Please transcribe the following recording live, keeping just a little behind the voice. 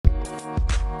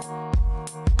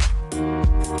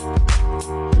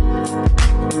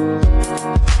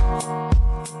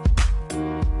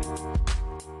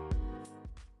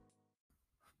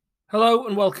Hello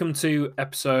and welcome to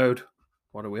episode,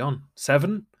 what are we on?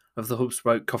 7 of the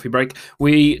HubSpot Coffee Break.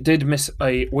 We did miss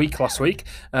a week last week,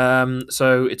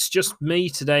 so it's just me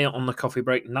today on the coffee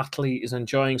break. Natalie is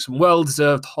enjoying some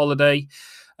well-deserved holiday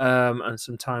and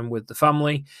some time with the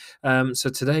family. So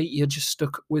today you're just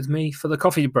stuck with me for the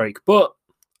coffee break. But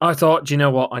I thought, do you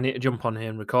know what? I need to jump on here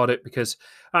and record it because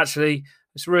actually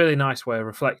it's a really nice way of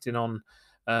reflecting on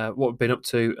what we've been up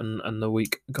to and the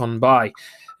week gone by.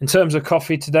 In terms of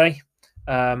coffee today,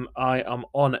 I am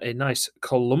on a nice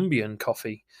Colombian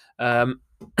coffee, handmade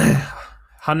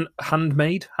from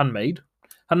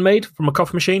a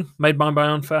coffee machine, made by my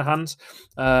own fair hands.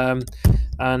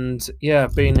 And yeah,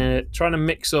 I've been trying to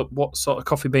mix up what sort of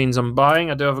coffee beans I'm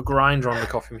buying. I do have a grinder on the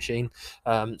coffee machine,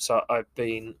 so I've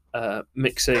been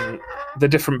mixing the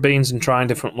different beans and trying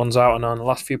different ones out. And on the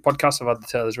last few podcasts, I've had the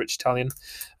Taylor's Rich Italian,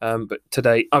 but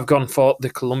today I've gone for the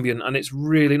Colombian, and it's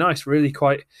really nice, really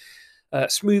quite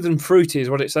smooth and fruity is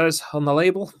what it says on the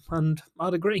label, and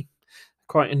I'd agree.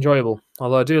 Quite enjoyable,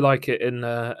 although I do like it in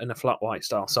a flat white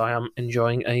style. So I am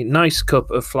enjoying a nice cup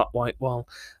of flat white while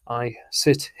I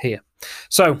sit here.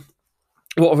 So,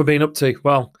 what have I been up to?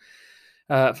 Well,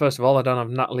 first of all, I don't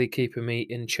have Natalie keeping me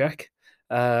in check.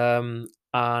 And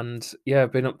yeah,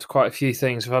 I've been up to quite a few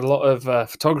things. I've had a lot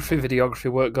of photography,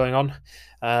 videography work going on,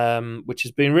 which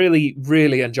has been really,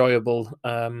 really enjoyable.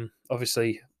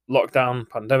 Obviously, lockdown,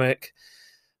 pandemic,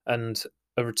 and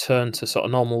a return to sort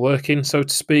of normal working, so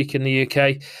to speak, in the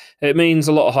UK. It means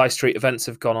a lot of high street events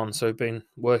have gone on, so we've been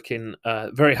working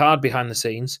very hard behind the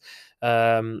scenes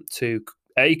to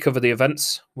A, cover the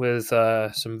events with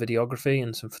some videography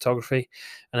and some photography,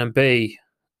 and then B,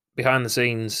 behind the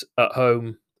scenes at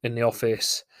home, in the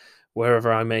office,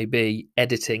 wherever I may be,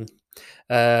 editing.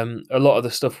 A lot of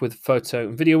the stuff with photo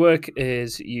and video work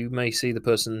is you may see the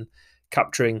person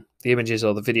capturing the images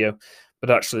or the video, but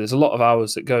actually there's a lot of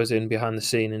hours that goes in behind the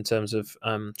scene in terms of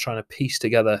trying to piece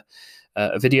together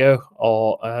a video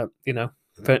or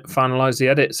finalize the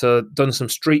edit. So done some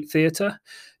street theatre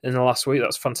in the last week.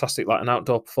 That's fantastic, like an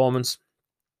outdoor performance.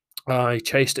 I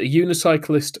chased a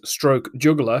unicyclist stroke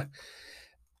juggler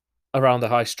around the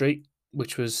high street,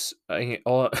 which was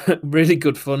really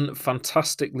good fun.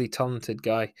 Fantastically talented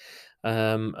guy,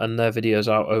 and their videos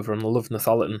out over on the Love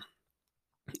Northallerton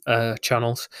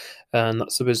channels, and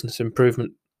that's the Business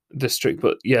Improvement District.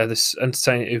 But yeah, this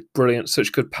entertaining is brilliant,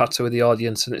 such good patter with the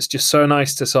audience, and it's just so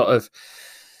nice to sort of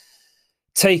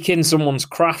take in someone's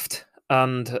craft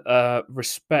and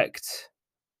respect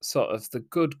sort of the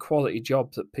good quality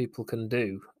job that people can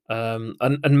do,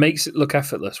 and makes it look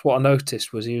effortless. What I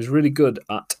noticed was he was really good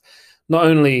at not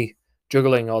only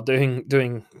juggling or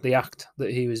doing the act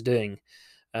that he was doing,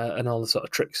 and all the sort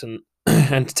of tricks and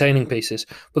entertaining pieces,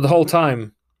 but the whole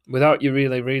time, without you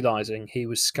really realizing, he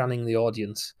was scanning the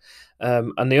audience.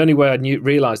 And the only way I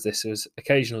realized this was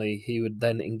occasionally he would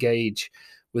then engage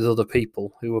with other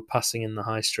people who were passing in the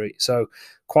high street. So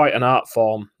quite an art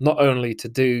form, not only to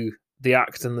do the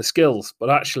act and the skills, but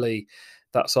actually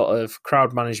that sort of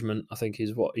crowd management, I think,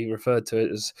 is what he referred to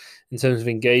it as, in terms of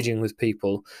engaging with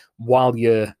people while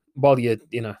you're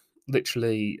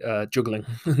literally juggling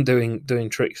and doing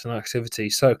tricks and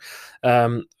activities. So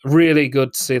really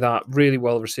good to see that. Really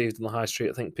well received on the high street.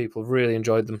 I think people really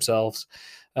enjoyed themselves,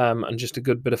 and just a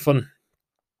good bit of fun.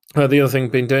 The other thing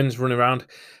I've been doing is running around,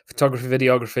 photography,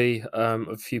 videography, of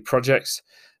a few projects.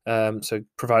 So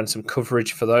providing some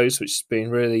coverage for those, which has been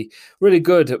really, really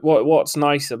good. What's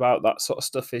nice about that sort of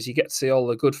stuff is you get to see all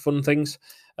the good fun things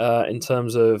in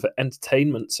terms of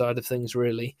entertainment side of things,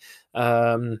 really.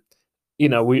 We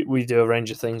do a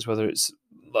range of things, whether it's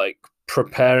like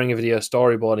preparing a video,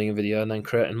 storyboarding a video, and then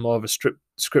creating more of a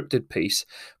scripted piece.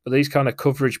 But these kind of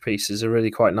coverage pieces are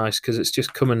really quite nice because it's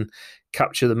just come and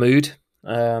capture the mood,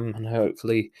 and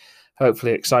hopefully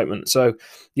excitement. So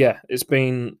yeah, it's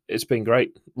been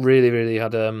great. Really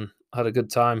had a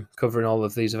good time covering all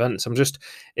of these events. I'm just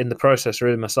in the process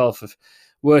really myself of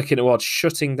working towards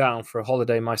shutting down for a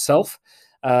holiday myself,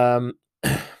 running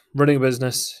a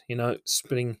business,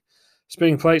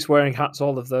 spinning plates, wearing hats,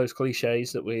 all of those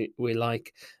cliches that we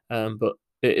like, but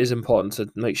it is important to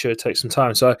make sure to take some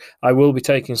time. So I will be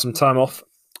taking some time off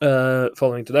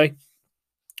following today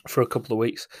for a couple of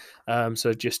weeks.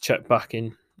 So just check back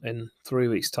in 3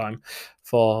 weeks' time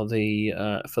for the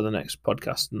next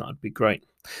podcast, and that'd be great.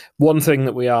 One thing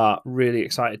that we are really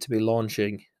excited to be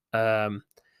launching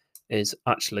is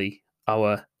actually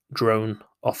our drone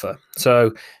offer.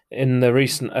 So in the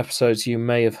recent episodes, you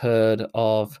may have heard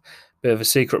of a bit of a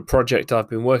secret project I've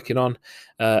been working on,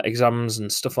 exams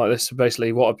and stuff like this. So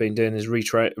basically what I've been doing is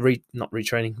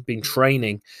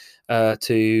training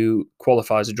to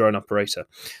qualify as a drone operator,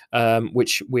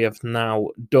 which we have now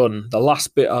done. The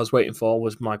last bit I was waiting for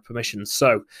was my permission.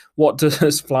 So what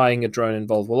does flying a drone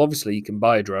involve? Well, obviously you can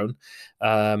buy a drone,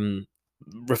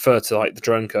 refer to like the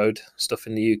drone code stuff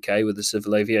in the UK with the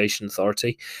Civil Aviation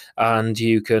Authority, and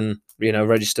you can,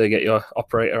 register, get your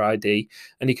operator ID,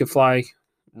 and you can fly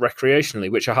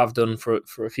recreationally, which I have done for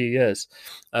a few years.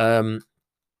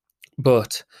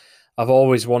 But I've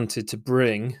always wanted to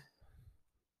bring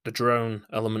the drone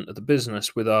element of the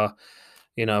business with our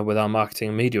marketing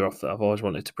and media offer. I've always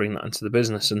wanted to bring that into the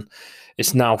business, and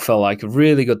it's now felt like a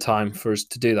really good time for us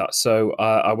to do that. So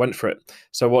I went for it.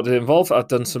 So what did it involve? I've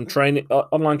done some training,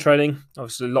 online training.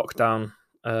 Obviously, lockdown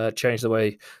changed the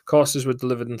way courses were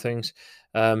delivered and things.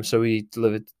 So I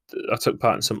took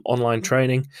part in some online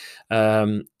training,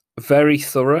 very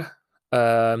thorough.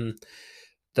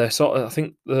 I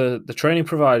think the training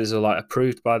providers are like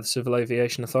approved by the Civil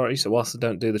Aviation Authority. So whilst they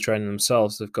don't do the training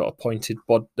themselves, they've got appointed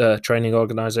training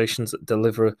organisations that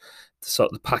deliver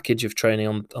the package of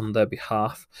training on their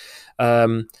behalf.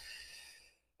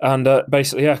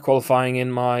 Basically, qualifying in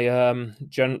my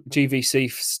GVC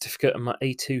certificate and my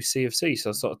A2 CFC.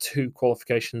 So sort of two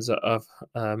qualifications that I've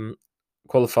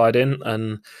qualified in.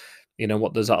 And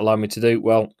what does that allow me to do?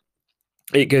 Well,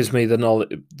 it gives me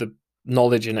the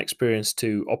knowledge and experience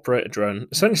to operate a drone,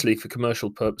 essentially for commercial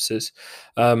purposes.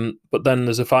 But then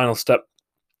there's a final step.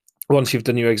 Once you've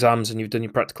done your exams and you've done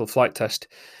your practical flight test,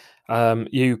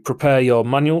 you prepare your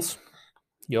manuals,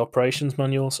 your operations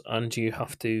manuals, and you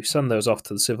have to send those off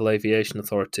to the Civil Aviation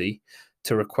Authority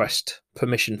to request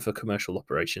permission for commercial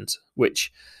operations,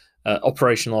 which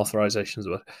operational authorizations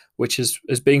were, which is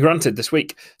being granted this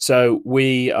week. So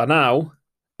we are now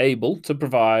able to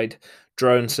provide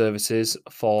drone services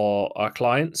for our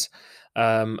clients,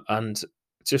 and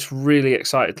just really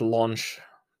excited to launch,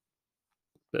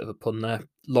 bit of a pun there,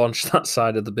 launch that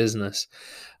side of the business.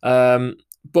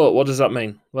 But what does that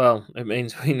mean? Well, it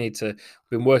means we've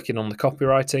been working on the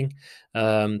copywriting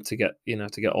to get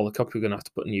all the copy. We're going to have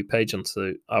to put a new page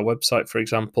onto our website, for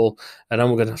example, and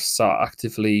then we're going to start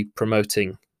actively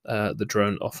promoting the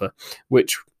drone offer,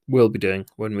 which we'll be doing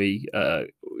when we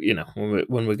get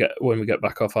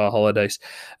back off our holidays.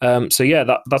 So yeah,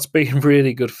 that's been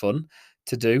really good fun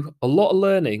to do. A lot of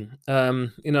learning.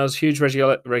 There's huge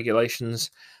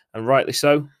regulations, and rightly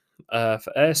so,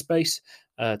 for airspace,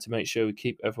 to make sure we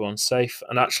keep everyone safe.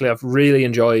 And actually, I've really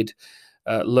enjoyed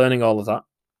learning all of that.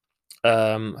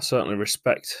 I certainly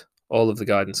respect all of the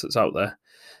guidance that's out there,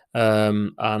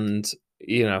 and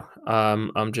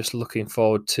I'm just looking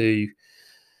forward to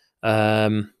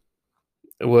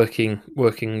working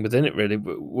within it, really,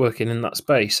 working in that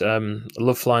space. I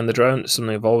love flying the drone. It's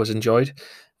something I've always enjoyed,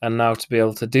 and now to be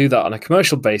able to do that on a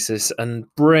commercial basis and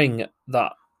bring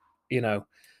that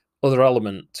other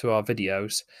element to our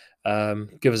videos,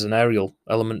 give us an aerial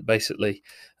element basically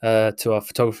to our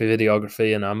photography,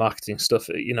 videography, and our marketing stuff.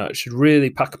 It should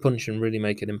really pack a punch and really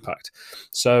make an impact.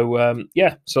 So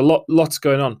so lots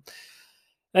going on.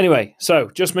 Anyway,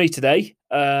 so just me today.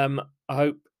 I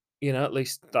hope at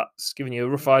least that's giving you a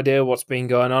rough idea of what's been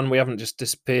going on. We haven't just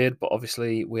disappeared, but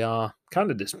obviously we are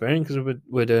kind of disappearing because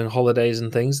we're doing holidays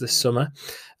and things this summer.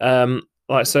 Like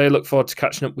I say, look forward to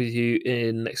catching up with you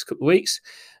in the next couple of weeks.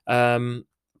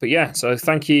 But yeah, so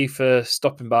thank you for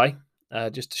stopping by.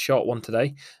 Just a short one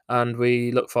today, and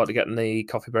we look forward to getting the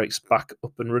coffee breaks back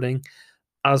up and running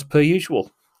as per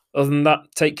usual. Other than that,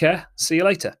 take care. See you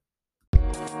later.